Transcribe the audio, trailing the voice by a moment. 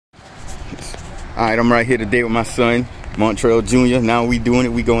Alright, I'm right here today with my son, Montrell Jr. Now we doing it.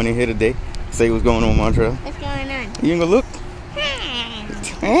 We going in here today. Say what's going on, Montrell. What's going on? You ain't gonna look?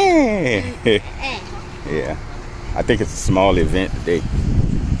 Yeah. I think it's a small event today.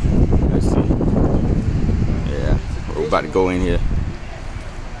 Let's see. Yeah. We're about to go in here.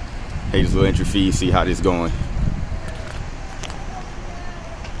 Pay this little entry fee, see how this going.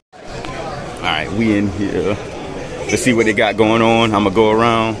 Alright, we in here. Let's see what they got going on. I'm gonna go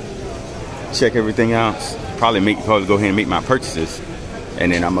around, check everything out. Probably go ahead and make my purchases,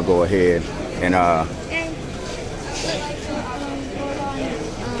 and then I'm gonna go ahead and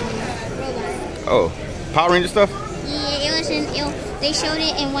oh, Power Ranger stuff? Yeah, they showed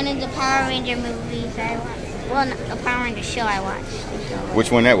it in one of the Power Ranger movies I watched. Well, not the Power Ranger show I watched.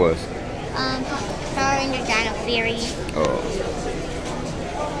 Which one that was? Power Ranger Dino Fury. Oh.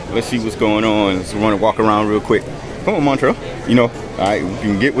 Let's see what's going on. Let's run and walk around real quick. Come on, Montrell. You know, alright, you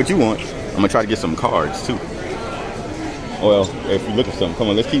can get what you want. I'm gonna try to get some cards too. Well, if you look at something, come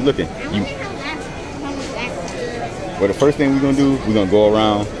on, let's keep looking. Well, the first thing we're gonna do, we're gonna go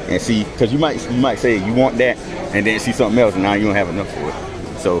around and see, cause you might say you want that, and then see something else, and now you don't have enough for it.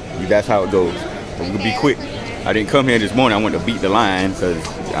 So that's how it goes. So we're gonna be quick. I didn't come here this morning. I went to beat the line, cause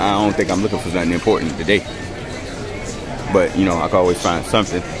I don't think I'm looking for something important today. But you know, I can always find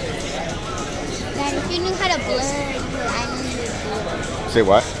something. Dad, if you knew how to blur, I knew you would blur. Say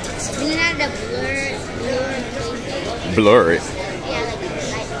what? You know how to blur. Blur it. Yeah,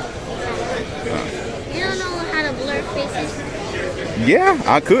 you don't know how to blur faces? Yeah,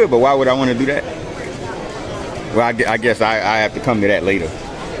 I could, but why would I want to do that? Well, I guess I have to come to that later.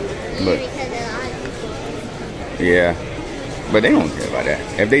 But yeah, but they don't care about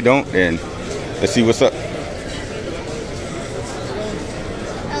that. If they don't, then let's see what's up.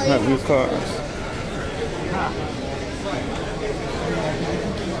 Hot Wheels cars.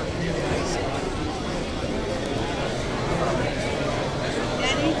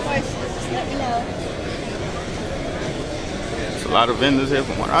 There's a lot of vendors here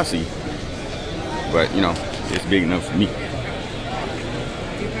from what I see, but you know, it's big enough for me.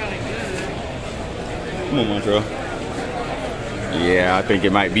 Come on, Montrell. Yeah, I think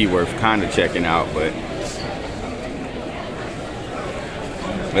it might be worth kind of checking out, but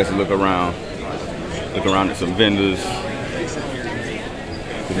let's look around at some vendors.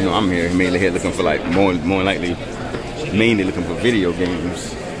 You know, I'm mainly here looking for like mainly looking for video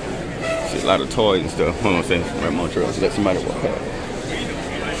games. See a lot of toys and stuff. Hold on a second, right, Montrell. So let somebody walk out.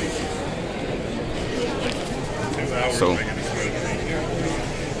 So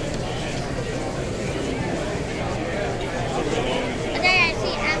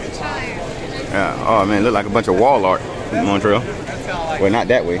yeah, oh man, look like a bunch of wall art, Montrell. Well, not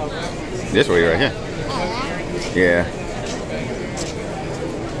that way. This way right here. Yeah.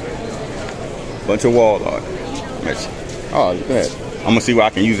 Bunch of wall art. Oh, look at that. I'm gonna see what I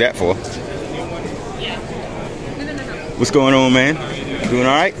can use that for. What's going on, man? Doing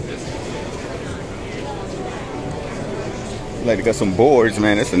all right? Like they got some boards,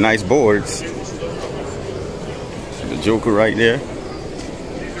 man. That's some nice boards. The Joker right there.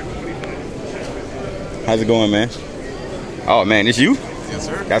 How's it going, man? Oh man, it's you? Yes,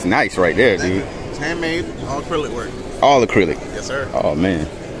 sir. That's nice right there, dude. It's handmade, all acrylic work. All acrylic? Yes, sir. Oh man.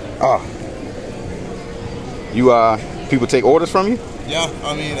 Oh. You people take orders from you? Yeah,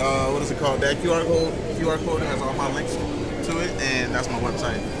 I mean, what is it called? That QR code has all my links to it, and that's my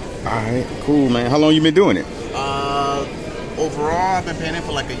website. Alright, cool, man. How long you been doing it? Overall, I've been painting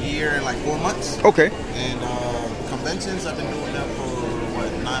for like a year and like 4 months. Okay. And conventions, I've been doing that for what,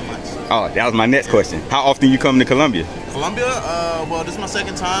 9 months. Oh, that was my next question. How often you come to Columbia? Columbia, well, this is my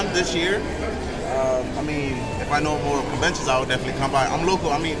second time this year. I mean, if I know more conventions, I would definitely come by. I'm local.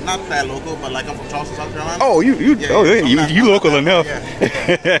 I mean, not that local, but like I'm from Charleston, South Carolina. Oh, you local enough.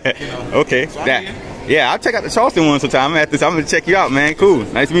 Yeah. You know, okay. so yeah, I'll check out the Charleston one sometime. I'm gonna check you out, man. Cool.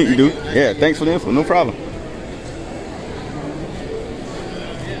 Nice to meet you, dude. Yeah, thanks for the info. No problem.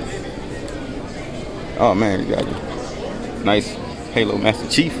 Oh man, you got a nice Halo Master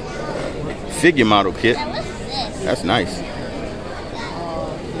Chief figure model kit. That's nice.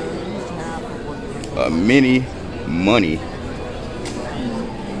 Mini Money.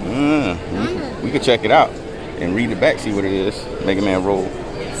 We could check it out and read the back, see what it is. Mega Man Roll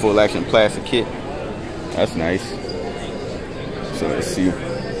full action plastic kit. That's nice. So let's see.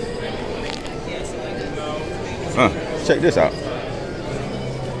 Check this out.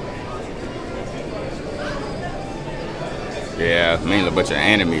 Yeah, mainly a bunch of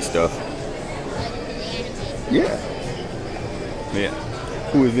anime stuff. Yeah. Yeah.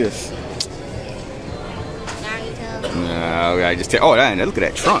 Who is this? Naruto. No, I just tell. Oh, look at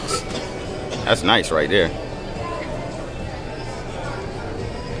that Trunks. That's nice right there.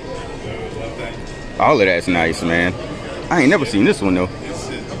 All of that's nice, man. I ain't never seen this one though.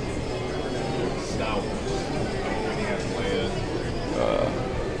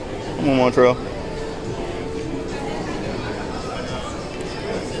 Come on, Montreal.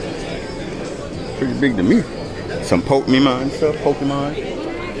 Pretty big to me. Some Pokemon stuff. Pokemon.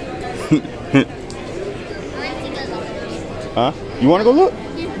 Huh? You want to go look?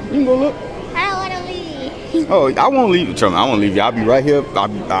 You can go look. I don't want to leave. Oh, I won't leave you. Trust me, I won't leave you. I'll be right here.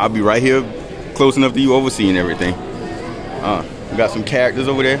 I'll be right here, close enough to you, overseeing everything. We got some characters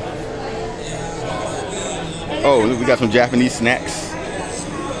over there. Oh, we got some Japanese snacks.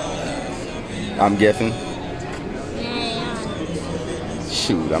 I'm guessing. Yeah.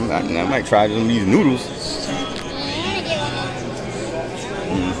 Shoot, I might try some of these noodles.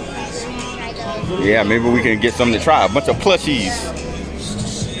 Yeah, maybe we can get something to try. A bunch of plushies.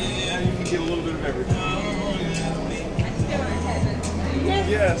 Yeah, you can get a little bit of everything.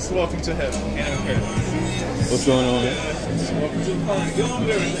 Yes, welcome to heaven. Anime Paradise. What's going on, man? Welcome to the party. Get on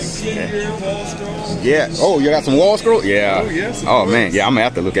with everything. Sticker, wall scroll. Yeah. Oh, you got some wall scroll? Yeah. Oh, yes, of Oh, course. man. Yeah, I'm going to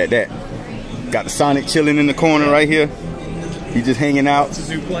have to look at that. Got the Sonic chilling in the corner right here. He just hanging out. Some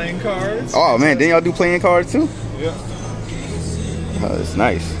new playing cards. Oh, man. Didn't y'all do playing cards, too? Yeah. Oh, that's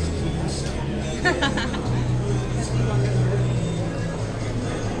nice.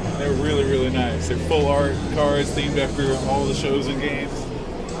 They're really, really nice. They're full art cards themed after all the shows and games.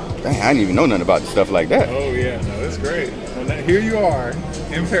 Dang, I didn't even know nothing about stuff like that. Oh, yeah. No, it's great. Well, now, here you are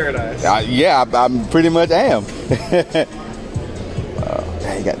in paradise. Yeah, I'm pretty much am.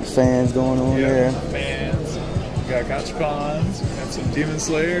 You got the fans going on there. Fans. We got Gachapons. We got some Demon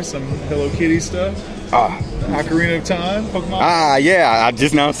Slayer, some Hello Kitty stuff. Ocarina of Time, Pokemon. Yeah, I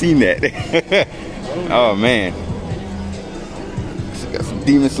just now seen that. Oh, man. Got some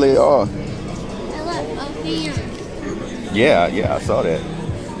Demon Slayer. Oh. Yeah, I saw that.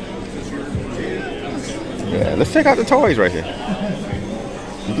 Yeah, let's check out the toys right here.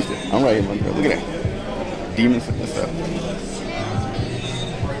 I'm right here, look at that. Demons and stuff.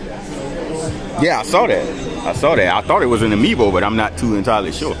 Yeah, I saw that. I thought it was an amiibo, but I'm not too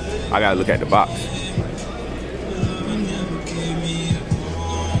entirely sure. I gotta look at the box.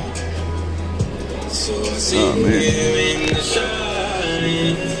 Oh, man.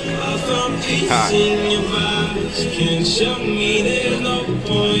 Hi.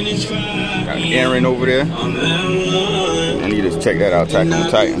 Got Aaron over there. I need to check that out. Attack on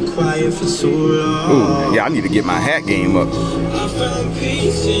Titan. Ooh, yeah, I need to get my hat game up.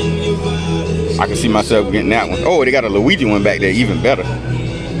 I can see myself getting that one. Oh, they got a Luigi one back there, even better.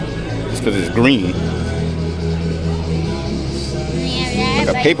 It's because it's green. Like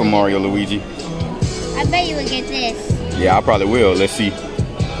a Paper Mario Luigi. I bet you would get this. Yeah, I probably will. Let's see.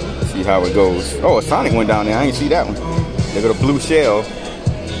 Let's see how it goes. Oh, a Sonic one down there. I ain't see that one. They got a blue shell.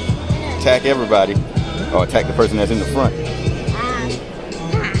 Attack everybody. Or attack the person that's in the front.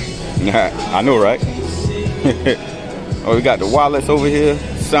 I know, right? Oh, we got the wallets over here.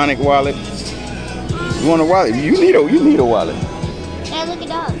 Sonic wallet. You want a wallet? You need a wallet. Yeah, look at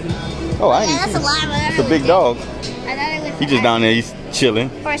dog. Oh, I ain't. That's a lot. It's a big dog. I thought it was. He just down there. He's chilling.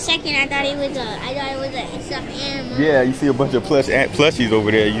 For a second, I thought it was a stuffed animal. Yeah, you see a bunch of plushies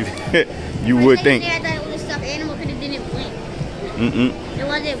over there. You would think. I thought it was a stuffed animal because it didn't blink. It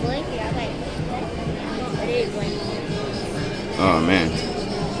wasn't blinking. I was like, it is blinking. Oh man.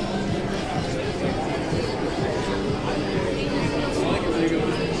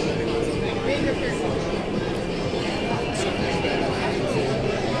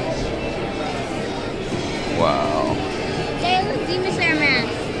 Wow. Hey, look, Demon Slayer mask.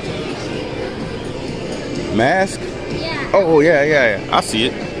 Mask? Yeah. Oh yeah. I see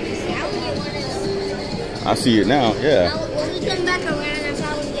it. I would get one of those. I see it now. Yeah. When we come back around, I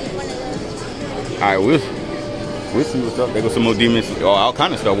probably would get one of those. All right, we'll see what's up. There goes some more demons. Oh, all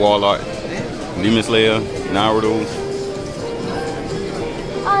kind of stuff. Wall art. Demon Slayer, Naruto.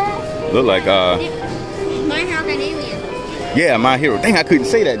 Oh, Look like My Hero Academia. Yeah, My Hero. Dang, I couldn't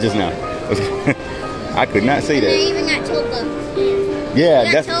say that just now. I could not say And they that. even got Toga. Yeah,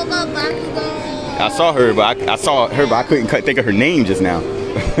 Got that's. Toga, Bakugo. I saw her, but I couldn't think of her name just now.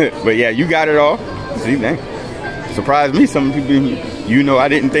 But yeah, you got it all. See, dang. Surprised me. Some people, I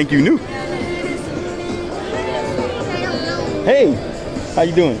didn't think you knew. I don't know. Hey, how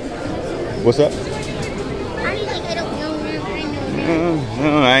you doing? What's up? How do you think I don't know? I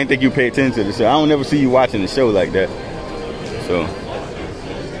know. I didn't think you pay attention to the show. I don't ever see you watching the show like that. So.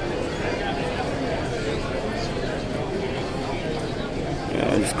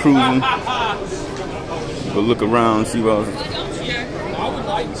 Yeah, just cruising. Go look around, see what else.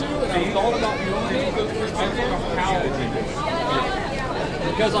 like to, and I thought about doing it. I don't know how.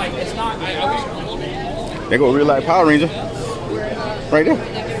 Because like it's not. They go real life Power Ranger. Right there.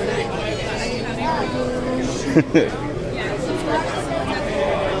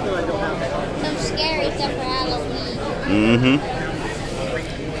 Some scary stuff for Halloween. Mm-hmm.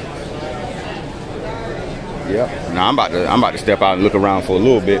 Yep. Now I'm about to step out and look around for a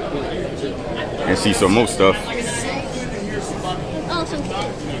little bit and see some more stuff. Oh, some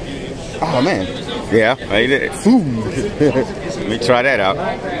Oh man. Yeah, I ate it. Food. Let me try that out.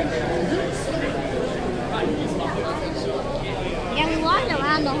 Yeah, we walked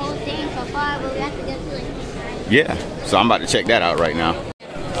around the whole thing so far, but we have to go to like. Yeah. So I'm about to check that out right now.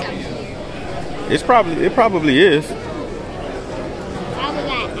 It probably is.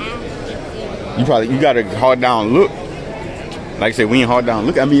 You gotta hard down look. Like I said, we ain't hard down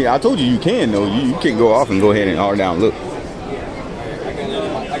look. I mean, I told you can though. You can go off and go ahead and hard down look. You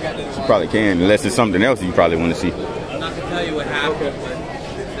probably can, unless it's something else you probably want to see. I'm not gonna tell you what happened, but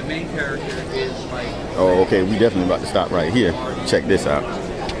the main character is like. Oh, okay. We definitely about to stop right here. Check this out.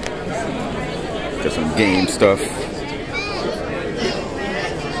 Got some game stuff.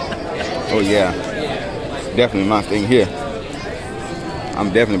 Oh yeah, definitely my thing here. I'm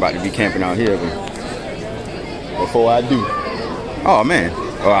definitely about to be camping out here before I do. Oh man.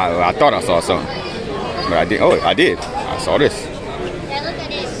 Oh, I thought I saw something, but I did. Oh, I did. I saw this. Yeah, look at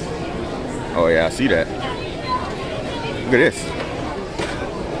this. Oh yeah, I see that. Look at this.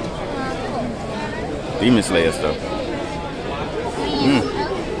 Demon Slayer stuff.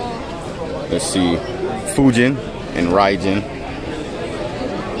 Let's see. Fujin and Raijin.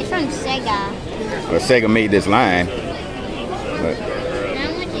 It's from Sega. Well, Sega made this line. But, How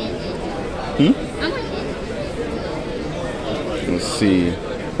much is it? How much is let's see.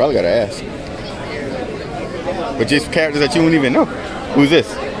 Probably gotta ask. But just characters that you don't even know. Who's this?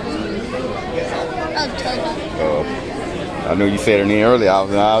 it? Oh, Toby. Oh, I know you said her name earlier. I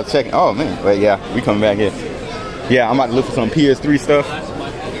was checking. Oh man, but yeah, we coming back here. Yeah, I'm about to look for some PS3 stuff.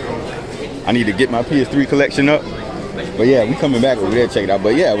 I need to get my PS3 collection up. But yeah, we coming back over there to check it out.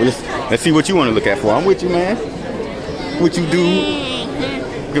 But yeah, well, let's see what you want to look at for. I'm with you, man. What you do?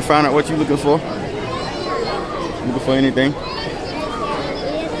 You can find out what you looking for. Looking for anything?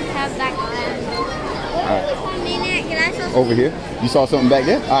 Over here. You saw something back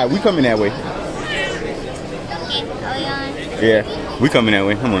there? All right, we coming that way. Yeah, we coming that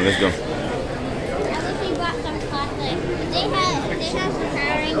way. Come on, let's go.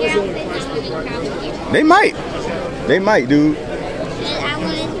 They might. They might, dude. I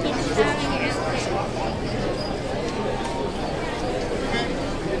wanted to get the Power Ranger outfit.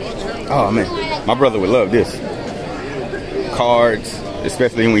 Oh man, my brother would love this. Cards,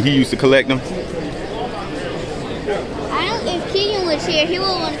 especially when he used to collect them. I don't. If Keegan was here, he would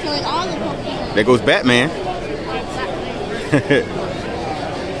want to collect all the Pokemon. There goes Batman.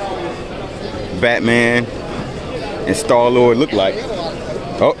 Batman and Star-Lord look like.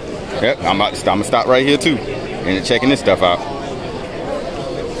 Oh, yep. I'm gonna stop right here too, and checking this stuff out.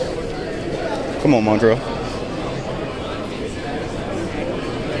 Come on, Montreal.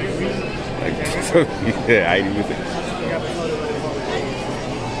 Yeah, I ain't even.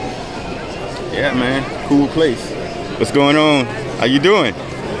 Yeah, man, cool place. What's going on? How you doing?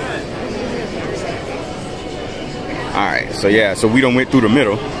 All right, so yeah, so we done went through the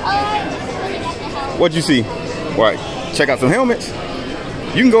middle. What'd you see? What? Check out some helmets.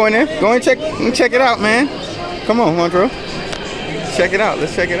 You can go in there. Go and check it out, man. Come on, Montreal. Check it out.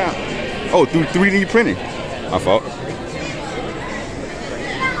 Let's check it out. Oh, through 3D printing. My fault.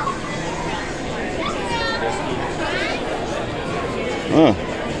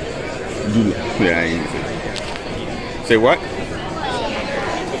 Yeah, I ain't say what?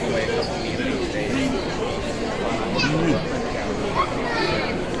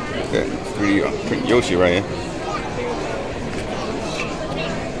 Yeah, 3D print Yoshi right here.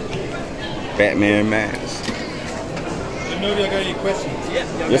 Batman mask. Let me know if y'all got any questions. Yeah.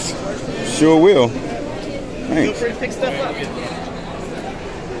 Yes, sure will. Feel Thanks. free to pick stuff up.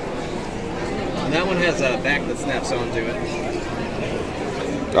 And that one has a back that snaps onto it.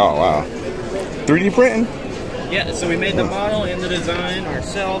 Oh wow. 3D printing? Yeah, so we made the model and the design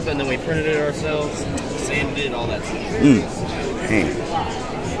ourselves, and then we printed it ourselves, sanded it, all that stuff. Damn.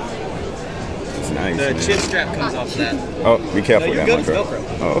 It's nice. The man. chip strap comes off of that. Oh, be careful No, with you're that, good, Montreal. it's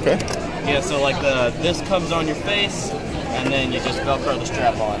Velcro. Oh, okay. Yeah, so like this comes on your face, and then you just Velcro the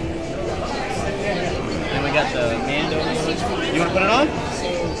strap on. And we got the Mando. You want to put it on? I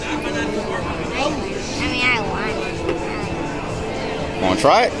want it. Want to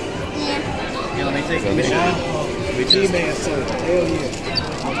try it? Yeah. Yeah, let me take a picture. We just, G-Man, so hell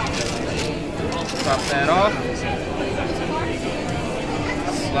yeah. Pop that off.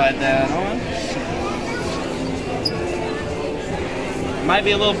 Slide that on. Might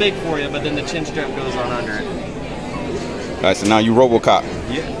be a little big for you, but then the chin strap goes on under it. All right, so now you RoboCop.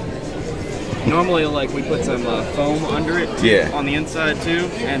 Yeah. Normally, like, we put some foam under it on the inside too,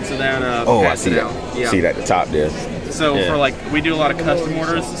 and so that I see that. Yeah. See that at the top there. So for like, we do a lot of custom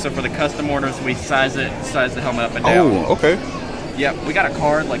orders. So for the custom orders, we size the helmet up and down. Oh, okay. Yeah, we got a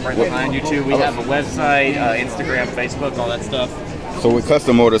card like right behind you too. We have a website, Instagram, Facebook, all that stuff. So with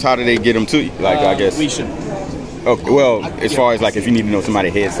custom orders, how do they get them to you? Like, I guess we should. Okay. Well, as far as like if you need to know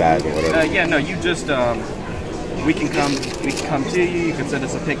somebody's head size or whatever. Yeah, no, you just we can come to you. You can send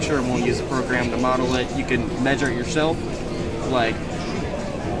us a picture, and we'll use a program to model it. You can measure it yourself. Like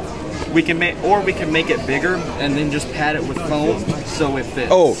we can make it bigger and then just pad it with foam so it fits.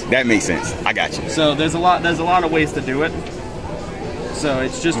 Oh, that makes sense. I got you. So there's a lot of ways to do it. So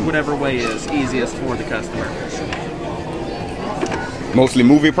it's just whatever way is easiest for the customer. Mostly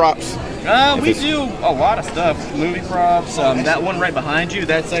movie props? We do a lot of stuff. Movie props. That one right behind you,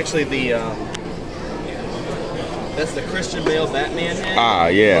 that's actually the that's the Christian Bale Batman head. Ah,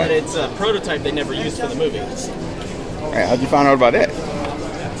 yeah. But it's a prototype they never used for the movie. Hey, how'd you find out about that?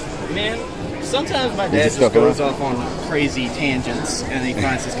 Man, sometimes my dad just goes off on crazy tangents and he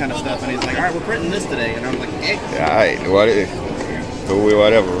finds this kind of stuff and he's like, all right, we're printing this today. And I'm like, hey. All right, go with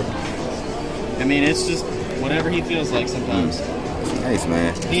whatever. I mean, it's just whatever he feels like sometimes. Nice,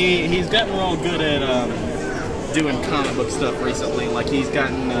 man. He's gotten real good at doing comic book stuff recently. Like he's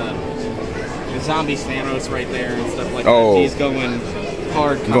gotten the Zombies Thanos right there and stuff like that. He's going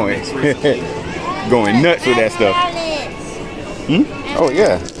hard comics recently. Going nuts with that stuff. Oh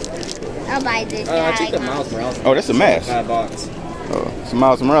yeah. I'll buy this. I took the Miles Morales. Oh, that's a mask. $5. Oh, it's a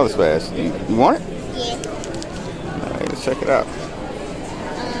Miles Morales mask. You want it? Yeah. All right, let's check it out.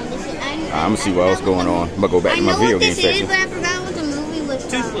 I'm gonna see what else going on. I'm gonna go back to my video game section. But I forgot what the movie was.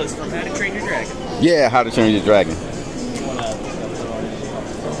 Toothless from How to Train Your Dragon. Yeah, How to Train Your Dragon.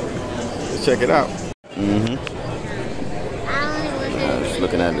 Let's check it out. Just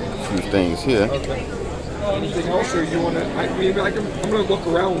looking at a few things here. Anything else, or you want to? I'm gonna look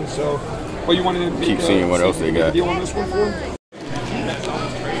around. So, you want to keep seeing what else they got. Deal on this one for?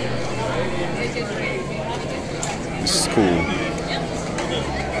 This is cool.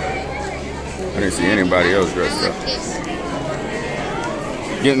 I didn't see anybody else dressed up.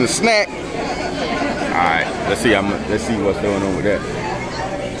 Getting a snack. All right, let's see what's going on with that.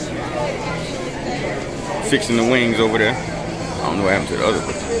 Fixing the wings over there. I don't know what happened to the other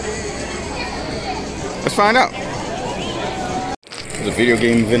one. Let's find out. There's a video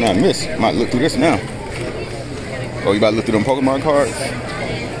game event I missed. Might look through this now. Oh, you about to look through them Pokemon cards?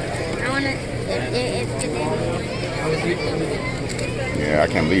 I wanna. Yeah, I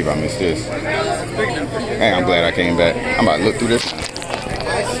can't believe I missed this. Hey, I'm glad I came back. I'm about to look through this.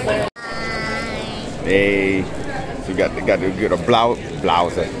 Hey, so you got to get a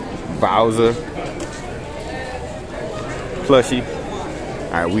Bowser plushie.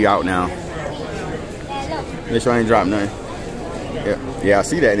 All right, we out now. Make sure I ain't drop nothing. Yeah, I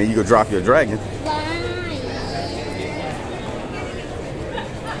see that. And then you can drop your dragon.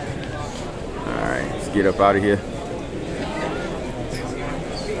 All right, let's get up out of here.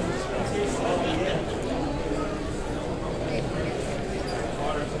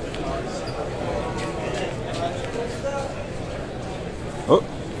 Oh.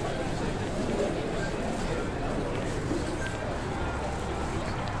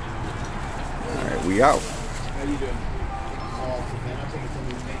 All right, we out. How you doing?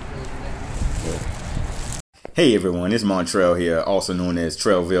 Hey everyone, it's Montrell here, also known as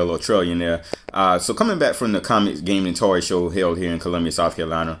Trellville or Trillionaire. So coming back from the Comics, Game, and Toy Show held here in Columbia, South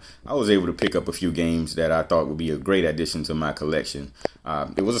Carolina, I was able to pick up a few games that I thought would be a great addition to my collection.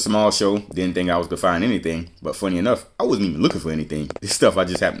 It was a small show, didn't think I was to find anything, but funny enough, I wasn't even looking for anything. This stuff I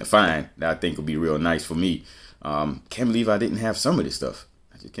just happened to find that I think would be real nice for me. Can't believe I didn't have some of this stuff.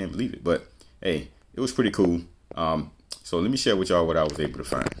 I just can't believe it, but hey, it was pretty cool. So let me share with y'all what I was able to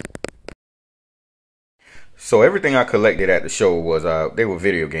find. So everything I collected at the show was, they were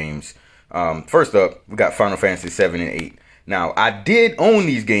video games. First up, we got Final Fantasy 7 and 8. Now, I did own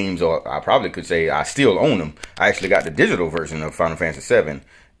these games, or I probably could say I still own them. I actually got the digital version of Final Fantasy 7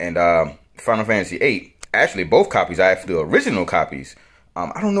 and Final Fantasy 8. Actually, both copies, I have the original copies.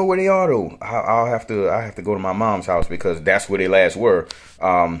 I don't know where they are though. I have to go to my mom's house because that's where they last were.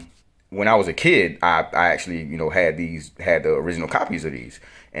 When I was a kid, I actually, had the original copies of these.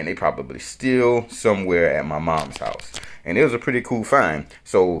 And they probably still somewhere at my mom's house. And it was a pretty cool find.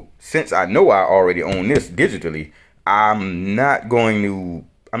 So since I know I already own this digitally, I'm not going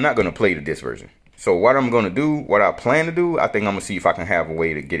to play the disc version. So what I'm gonna do, what I plan to do, I think I'm gonna see if I can have a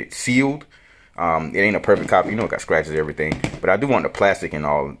way to get it sealed. It ain't a perfect copy, you know, it got scratches and everything, but I do want the plastic and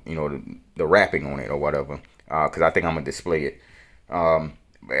all, you know, the wrapping on it or whatever, because I think I'm gonna display it.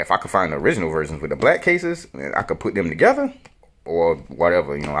 If I could find the original versions with the black cases, I could put them together or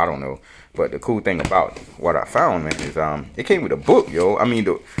whatever, you know, I don't know. But the cool thing about what I found, man, is it came with a book, yo. I mean,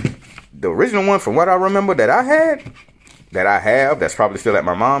 the original one, from what I remember that I had, that's probably still at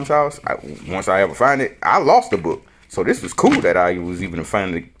my mom's house. Once I ever find it, I lost the book. So this was cool that I was even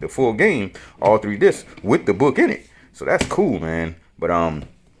finding the full game, all 3 discs with the book in it. So that's cool, man. But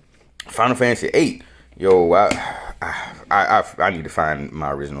Final Fantasy VIII, yo, I need to find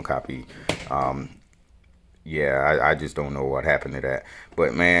my original copy. Yeah, I just don't know what happened to that.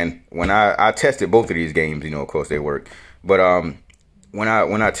 But man, when I tested both of these games, you know, of course they work. But when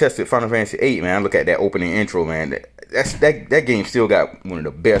I tested Final Fantasy VIII, man, I look at that opening intro, man. That game still got one of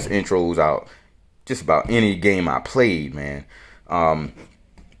the best intros out just about any game I played, man.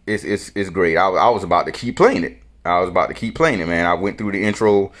 It's great. I was about to keep playing it. Man. I went through the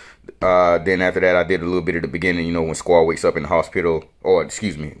intro. Then after that, I did a little bit of the beginning, you know, when Squall wakes up in the hospital, or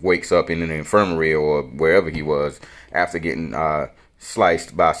excuse me, wakes up in the infirmary or wherever he was after getting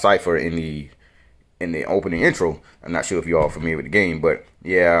sliced by Cypher in the opening intro. I'm not sure if you're all familiar with the game, but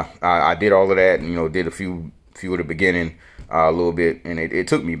yeah, I did all of that, and, you know, did a few of the beginning a little bit, and it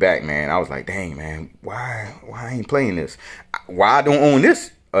took me back, man. I was like, dang, man, why I ain't playing this? Why I don't own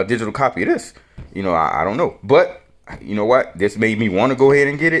this, a digital copy of this? You know, I don't know, but you know what? This made me want to go ahead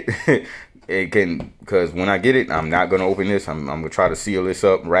and get it. Because when I get it, I'm not gonna open this. I'm gonna try to seal this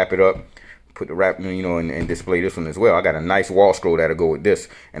up, wrap it up, put the wrap, you know, and display this one as well. I got a nice wall scroll that'll go with this,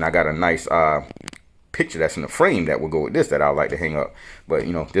 and I got a nice picture that's in the frame that will go with this that I like to hang up. But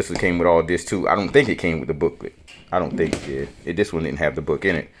you know, this one came with all this too. I don't think it came with the booklet. I don't think it did. This one didn't have the book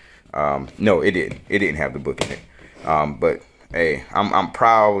in it. No, it didn't. It didn't have the book in it. But hey, I'm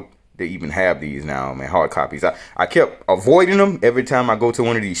proud to even have these now, man. Hard copies. I kept avoiding them every time I go to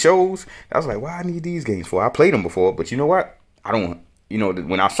one of these shows. I was like, why I need these games for? I played them before, but you know what? I don't. You know,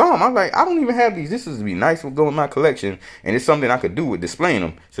 when I saw them, I was like, I don't even have these. This is be nice to go in my collection, and it's something I could do with displaying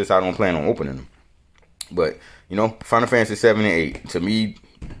them since I don't plan on opening them. But you know, Final Fantasy 7 and 8 to me,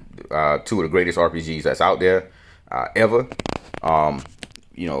 2 of the greatest RPGs that's out there ever.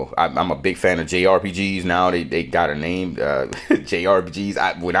 You know, I'm a big fan of JRPGs now. They got a name,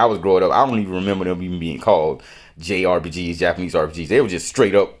 JRPGs. When I was growing up, I don't even remember them even being called JRPGs, Japanese RPGs. They were just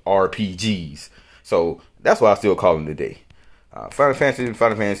straight up RPGs. So that's why I still call them today. Final Fantasy 8,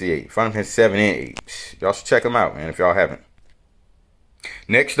 Final Fantasy 7 and 8. Y'all should check them out, man, if y'all haven't.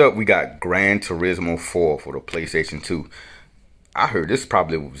 Next up, we got Gran Turismo 4 for the PlayStation 2. I heard this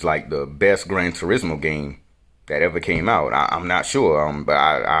probably was like the best Gran Turismo game that ever came out. I'm not sure, but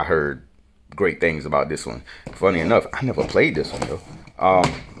I heard great things about this one. Funny enough, I never played this one though.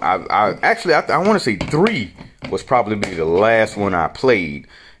 I want to say 3 was probably the last one I played,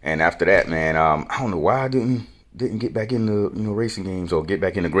 and after that, man, I don't know why I didn't get back into, you know, racing games or get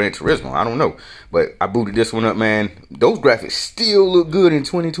back into Gran Turismo. I don't know, but I booted this one up, man. Those graphics still look good in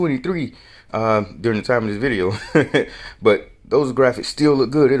 2023 during the time of this video, but those graphics still look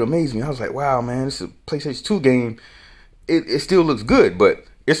good. It amazed me. I was like, wow, man, this is a PlayStation 2 game. It still looks good, but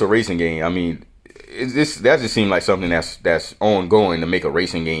it's a racing game. I mean, that just seemed like something that's ongoing to make a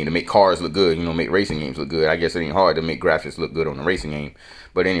racing game, to make cars look good, you know, make racing games look good. I guess it ain't hard to make graphics look good on a racing game.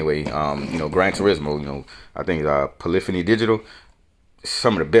 But anyway, you know, Gran Turismo, you know, I think Polyphony Digital,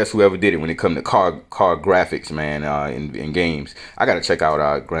 some of the best who ever did it when it comes to car graphics, man, in games. I gotta check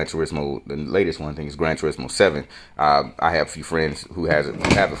out Gran Turismo. The latest one, I think, is Gran Turismo 7. I have a few friends who have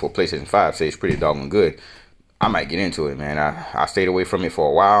it for PlayStation 5, say it's pretty doggone good. I might get into it, man. I stayed away from it for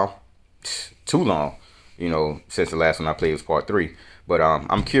a while, too long, you know, since the last one I played was part 3. But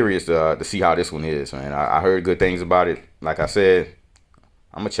I'm curious to see how this one is, man. I heard good things about it. Like I said,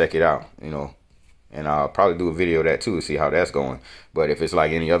 I'm gonna check it out, you know. And I'll probably do a video of that too to see how that's going. But if it's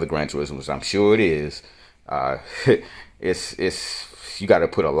like any other Gran Turismo, which I'm sure it is, it's you got to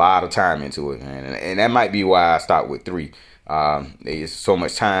put a lot of time into it, man. And that might be why I stopped with 3. There's so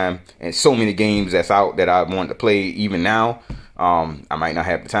much time and so many games that's out that I want to play even now. I might not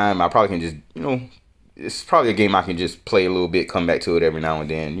have the time. I probably can just, you know, it's probably a game I can just play a little bit, come back to it every now and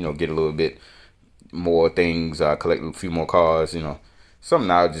then, you know, get a little bit more things, collect a few more cars, you know.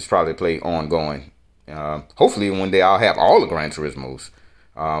 Something I'll just probably play ongoing. Hopefully one day I'll have all the Gran Turismos.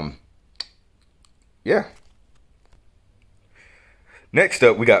 Yeah. Next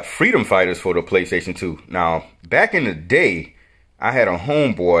up, we got Freedom Fighters for the PlayStation 2. Now, back in the day, I had a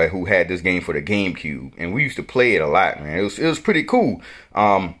homeboy who had this game for the GameCube, and we used to play it a lot, man. It was pretty cool.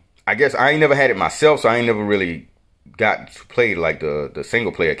 I I guess I ain't never had it myself, so I ain't never really got to play like the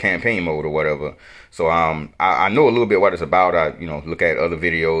single player campaign mode or whatever. So I know a little bit what it's about. I look at other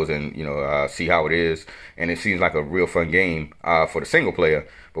videos and see how it is, and it seems like a real fun game for the single player.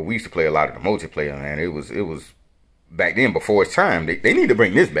 But we used to play a lot of the multiplayer, man. It was back then before its time. They need to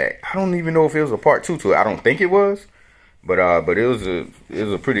bring this back. I don't even know if it was a part 2 to it. I don't think it was. But it was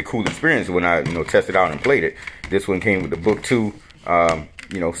a pretty cool experience when I tested out and played it. This one came with the book too.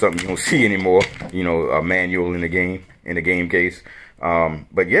 Something you don't see anymore. A manual in the game case.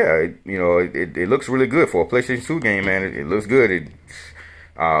 But yeah, it looks really good for a PlayStation 2 game, man. It looks good. It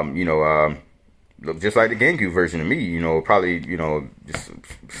look just like the GameCube version to me. Probably just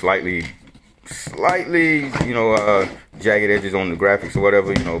slightly jagged edges on the graphics or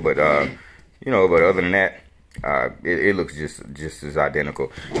whatever. But other than that. It looks just as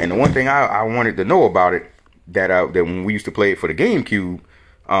identical. And the one thing I wanted to know about it, that when we used to play it for the GameCube,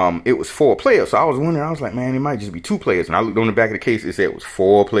 it was 4 players. So I was wondering, I was like, man, it might just be 2 players. And I looked on the back of the case, it said it was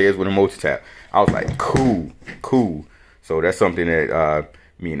 4 players with a multi-tap. I was like, cool. So that's something that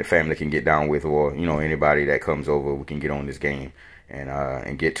me and the family can get down with, or anybody that comes over, we can get on this game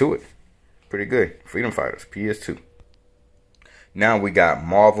and get to it. Pretty good. Freedom Fighters, PS2. Now we got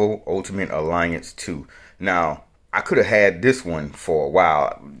Marvel Ultimate Alliance 2. Now, I could have had this one for a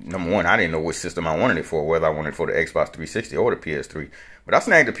while. Number one, I didn't know which system I wanted it for, whether I wanted it for the Xbox 360 or the PS3. But I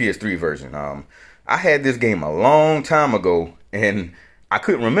snagged the PS3 version. I had this game a long time ago, and I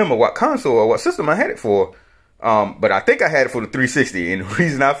couldn't remember what console or what system I had it for. But I think I had it for the 360. And the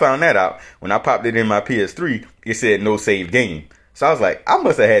reason I found that out, when I popped it in my PS3, it said no save game. So I was like, I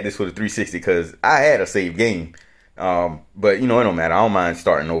must have had this for the 360 because I had a save game. But, it don't matter. I don't mind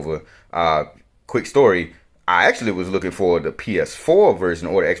starting over. Quick story, I actually was looking for the PS4 version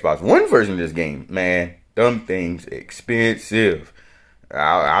or the Xbox One version of this game. Man, them things expensive.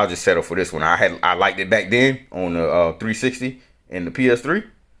 I'll just settle for this one. I liked it back then on the 360 and the PS3.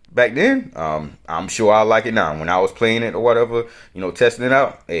 Back then, I'm sure I like it now. When I was playing it or whatever, testing it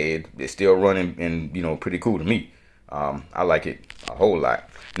out, it's still running and pretty cool to me. I like it a whole lot.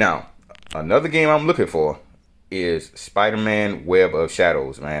 Now, another game I'm looking for is Spider-Man Web of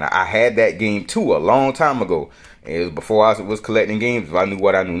Shadows, man. I had that game too a long time ago. It was before I was collecting games. If I knew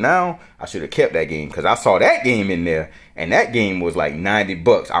what I knew now, I should have kept that game, because I saw that game in there, and that game was like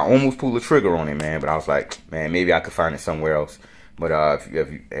 $90. I almost pulled the trigger on it, man, but I was like, man, maybe I could find it somewhere else. But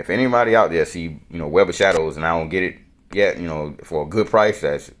if anybody out there see Web of Shadows and I don't get it yet, for a good price,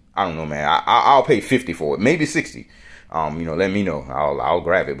 that's, I don't know, man. I'll pay 50 for it, maybe 60. Let me know. I'll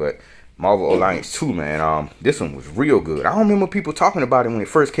grab it. But Marvel Alliance 2, man, this one was real good. I don't remember people talking about it when it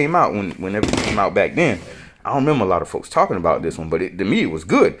first came out, whenever it came out back then. I don't remember a lot of folks talking about this one, but to me it was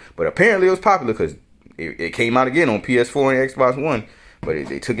good. But apparently it was popular because it came out again on PS4 and Xbox One, but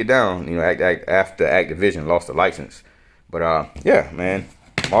they took it down, after Activision lost the license. But yeah, man,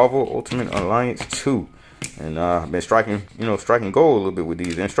 Marvel Ultimate Alliance 2. And I've been striking gold a little bit with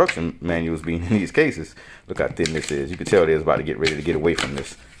these instruction manuals being in these cases. Look how thin this is. You can tell they're about to get ready to get away from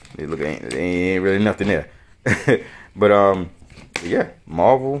this. There ain't really nothing there. But yeah,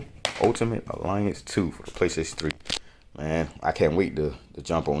 Marvel Ultimate Alliance 2 for the PlayStation 3. Man, I can't wait to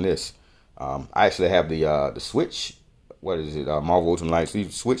jump on this. I actually have the Switch. What is it? Marvel Ultimate Alliance 3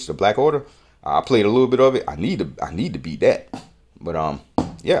 Switch, the Black Order. I played a little bit of it. I need to beat that. But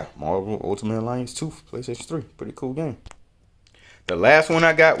yeah, Marvel Ultimate Alliance 2 for PlayStation 3. Pretty cool game. The last one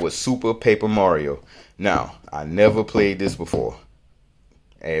I got was Super Paper Mario. Now, I never played this before.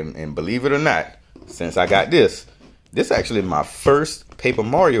 And believe it or not, since I got this actually my first Paper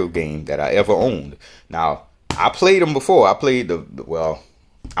Mario game that I ever owned. Now, I played them before. I played I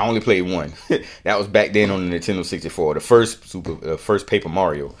only played one. That was back then on the Nintendo 64. The first Paper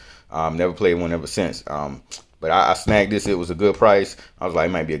Mario. Never played one ever since. But I snagged this. It was a good price. I was like,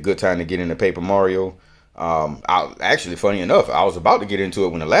 it might be a good time to get into Paper Mario. Actually, funny enough, I was about to get into it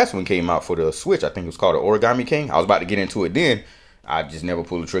when the last one came out for the Switch. I think it was called the Origami King. I was about to get into it then. I just never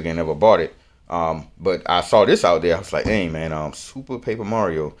pulled the trigger and never bought it. But I saw this out there. I was like, hey, man, Super Paper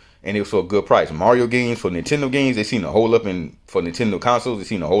Mario. And it was for a good price. Mario games, for Nintendo games, they seem to hold up for Nintendo consoles, they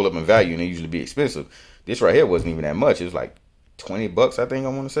seem to hold up in value, and they usually be expensive. This right here wasn't even that much. It was like $20, I think I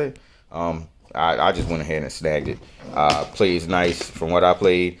want to say. I just went ahead and snagged it. Plays nice from what I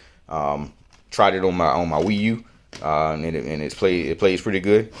played. Tried it on my Wii U, and it plays pretty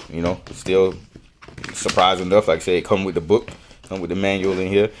good. Still surprising enough. Like I said, it come with the book, come with the manual in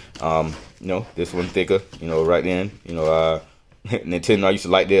here. This one thicker. Right then. Nintendo. I used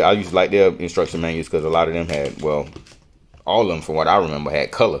to like their instruction manuals because a lot of them had, well, all of them from what I remember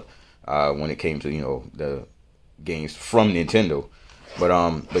had color when it came to the games from Nintendo.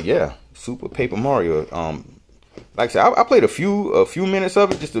 But yeah, Super Paper Mario. Like I said, I played a few minutes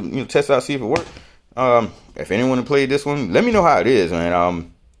of it just to test out, see if it worked. If anyone played this one, let me know how it is,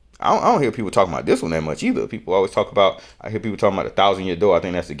 man. I don't hear people talking about this one that much either. People always talk about. I hear people talking about the 1,000-Year Door. I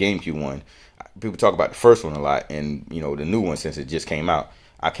think that's the GameCube one. People talk about the first one a lot, and the new one since it just came out.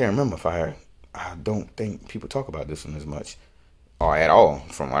 I can't remember if I don't think people talk about this one as much or at all,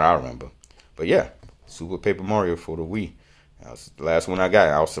 from what I remember. But yeah, Super Paper Mario for the Wii. That was the last one I got.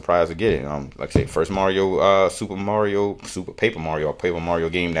 I was surprised to get it. Like I said, first Super Paper Mario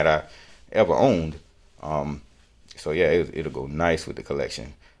game that I ever owned. So yeah, it'll go nice with the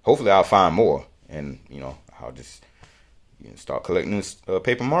collection. Hopefully I'll find more, and I'll just start collecting this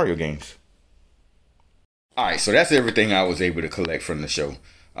Paper Mario games. All right, so that's everything I was able to collect from the show.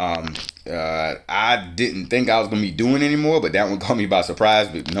 I didn't think I was gonna be doing anymore, but that one caught me by surprise.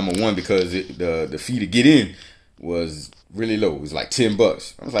 But number one, because the fee to get in was really low. It was like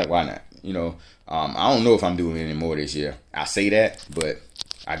 $10. I was like, why not? I don't know if I'm doing any more this year. I say that, but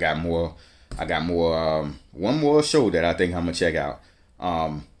I got more. One more show that I think I'm gonna check out.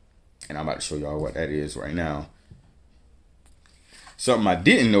 And I'm about to show y'all what that is right now. Something I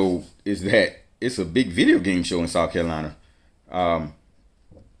didn't know is that it's a big video game show in South Carolina.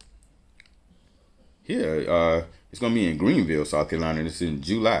 It's gonna be in Greenville, South Carolina. It's in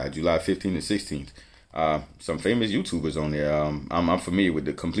July 15th to 16th. Some famous YouTubers on there. I'm familiar with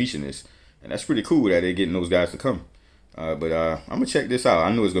the Completionists, and that's pretty cool that they're getting those guys to come. But I'm gonna check this out.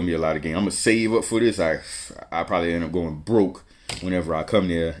 I know it's gonna be a lot of games. I'm gonna save up for this. I probably end up going broke whenever I come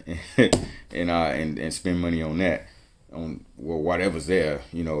there and spend money on that, on whatever's there,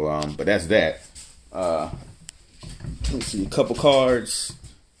 But that's that. Let's see, a couple cards.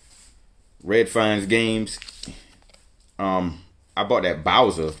 Red Finds Games. I bought that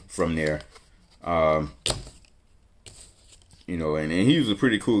Bowser from there. And he was a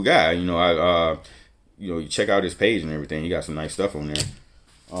pretty cool guy. You check out his page and everything. He got some nice stuff on there.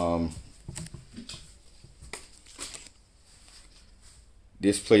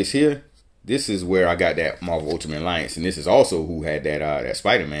 This place here, this is where I got that Marvel Ultimate Alliance, and this is also who had that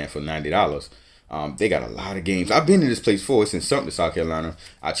Spider-Man for $90. They got a lot of games. I've been to this place before. It's in Sumter, South Carolina.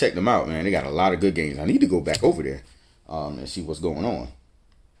 I checked them out, man. They got a lot of good games. I need to go back over there and see what's going on.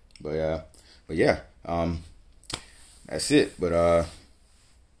 But yeah, that's it. But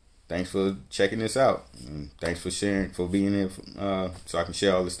thanks for checking this out. And thanks for sharing, for being there, so I can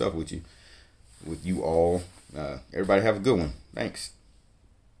share all this stuff with you all. Everybody have a good one. Thanks.